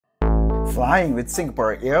Flying with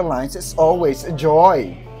Singapore Airlines is always a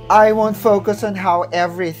joy. I won't focus on how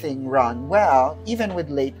everything ran well, even with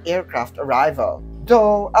late aircraft arrival.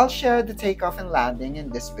 Though, I'll share the takeoff and landing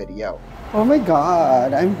in this video. Oh my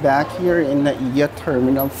god, I'm back here in Naiya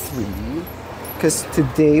Terminal 3 because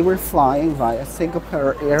today we're flying via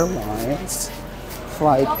Singapore Airlines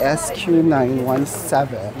flight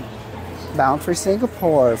SQ917 bound for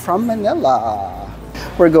Singapore from Manila.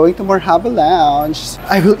 We're going to Marhaba Lounge.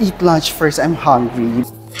 I will eat lunch first, I'm hungry.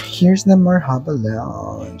 Here's the Marhaba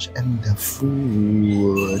Lounge and the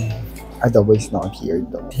food. Otherwise not here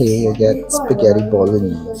though. Hey, I get spaghetti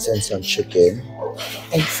bolognese and some chicken,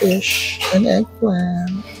 and fish, and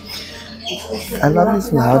eggplant. I love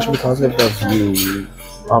this lounge because of the view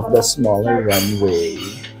of the smaller runway.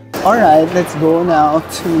 Alright, let's go now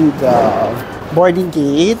to the boarding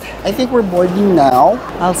gate. I think we're boarding now.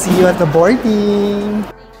 I'll see you at the boarding.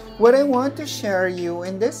 What I want to share you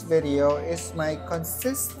in this video is my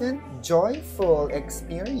consistent, joyful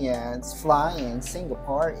experience flying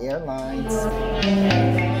Singapore Airlines.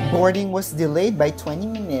 Boarding was delayed by 20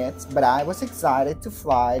 minutes, but I was excited to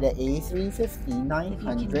fly the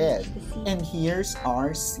A350-900. And here's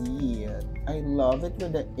our seat. I love it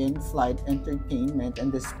with the in-flight entertainment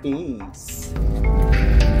and the space,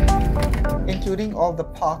 including all the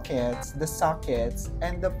pockets, the sockets,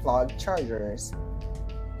 and the plug chargers.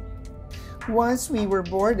 Once we were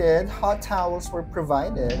boarded, hot towels were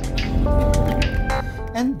provided,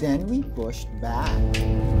 and then we pushed back.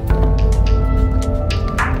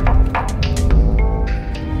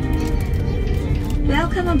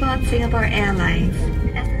 Welcome aboard Singapore Airlines.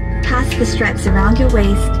 Pass the straps around your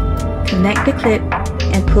waist, connect the clip,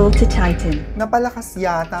 and pull to tighten. Napalakas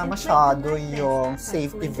yata masyado yung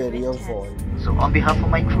safety video voice. So on behalf of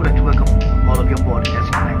my crew, I'd like to welcome all of you aboard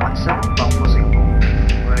SQ917 bound for Singapore.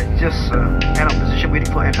 We're just at our position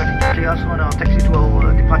waiting for air traffic to clear us on our taxi to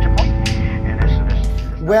our departure point. And as soon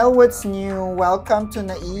as... Well, what's new? Welcome to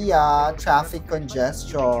Naiya traffic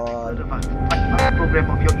congestion. Program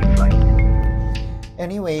of your in-flight.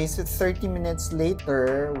 Anyways, 30 minutes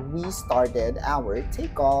later, we started our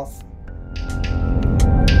takeoff.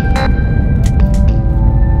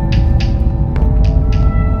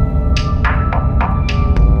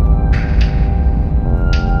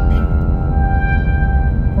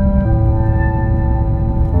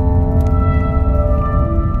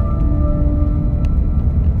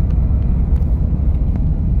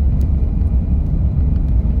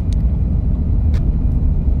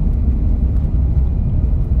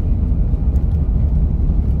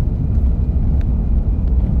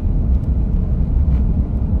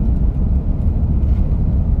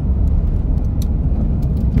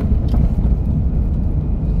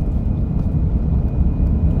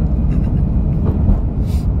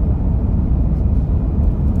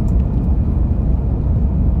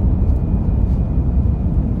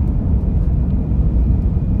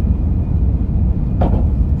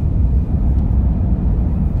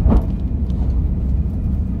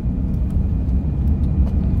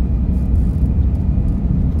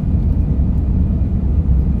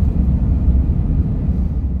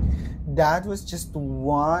 That was just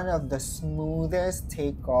one of the smoothest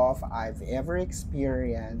takeoff I've ever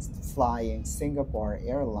experienced flying Singapore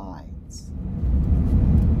Airlines.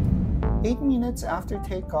 8 minutes after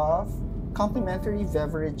takeoff, complimentary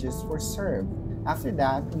beverages were served. After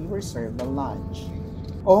that, we were served a lunch.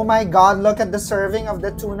 Oh my god, look at the serving of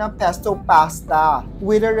the tuna pesto pasta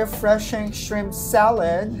with a refreshing shrimp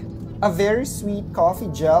salad, a very sweet coffee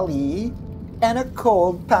jelly, and a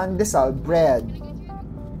cold pandesal bread.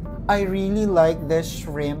 I really like this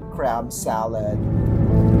shrimp crab salad.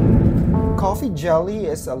 Coffee jelly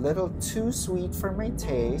is a little too sweet for my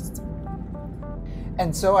taste,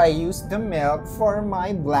 and so I used the milk for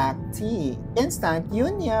my black tea. Instant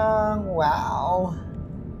yun yang! Wow!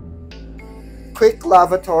 Quick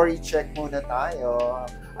lavatory check muna tayo.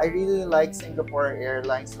 I really like Singapore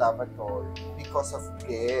Airlines lavatory because of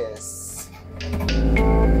this.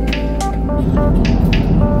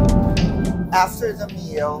 After the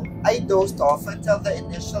meal, I dozed off until the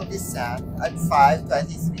initial descent at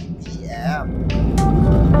 5:23 p.m.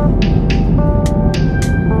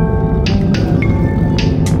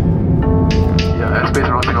 Yeah,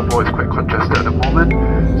 airspace around Singapore is quite congested at the moment,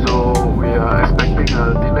 so we are expecting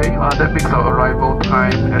a delay. That makes our arrival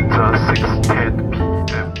time at 6:10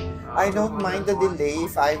 p.m. I don't mind the delay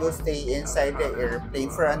if I will stay inside the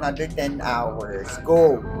airplane for another 10 hours.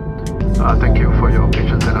 Go! Thank you for your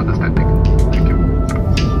patience and understanding. Thank you.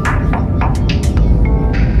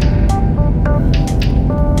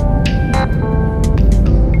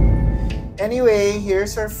 Anyway,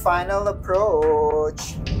 here's our final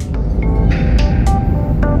approach.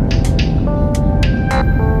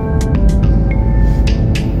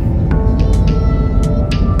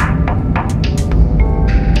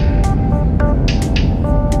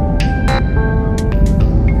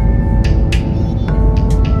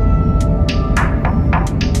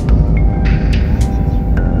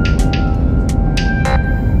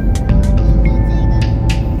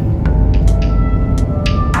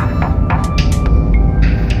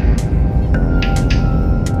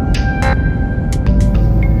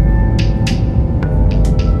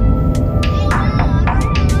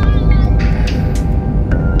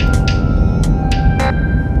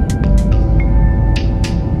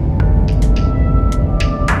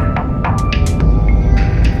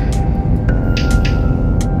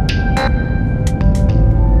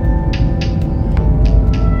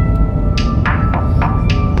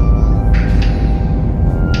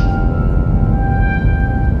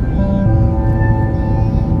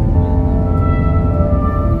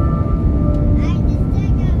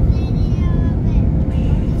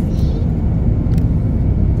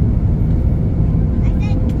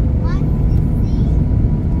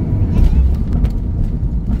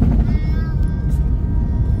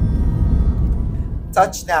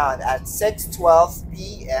 Touchdown at 6:12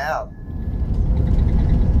 p.m.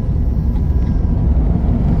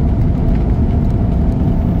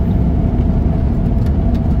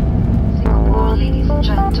 Singapore, ladies and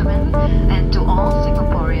gentlemen, and to all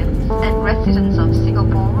Singaporeans and residents of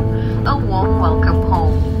Singapore, a warm welcome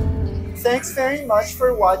home. Thanks very much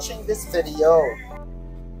for watching this video.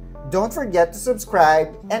 Don't forget to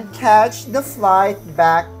subscribe and catch the flight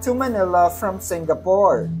back to Manila from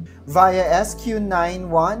Singapore via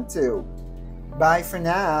SQ912. Bye for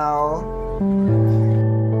now.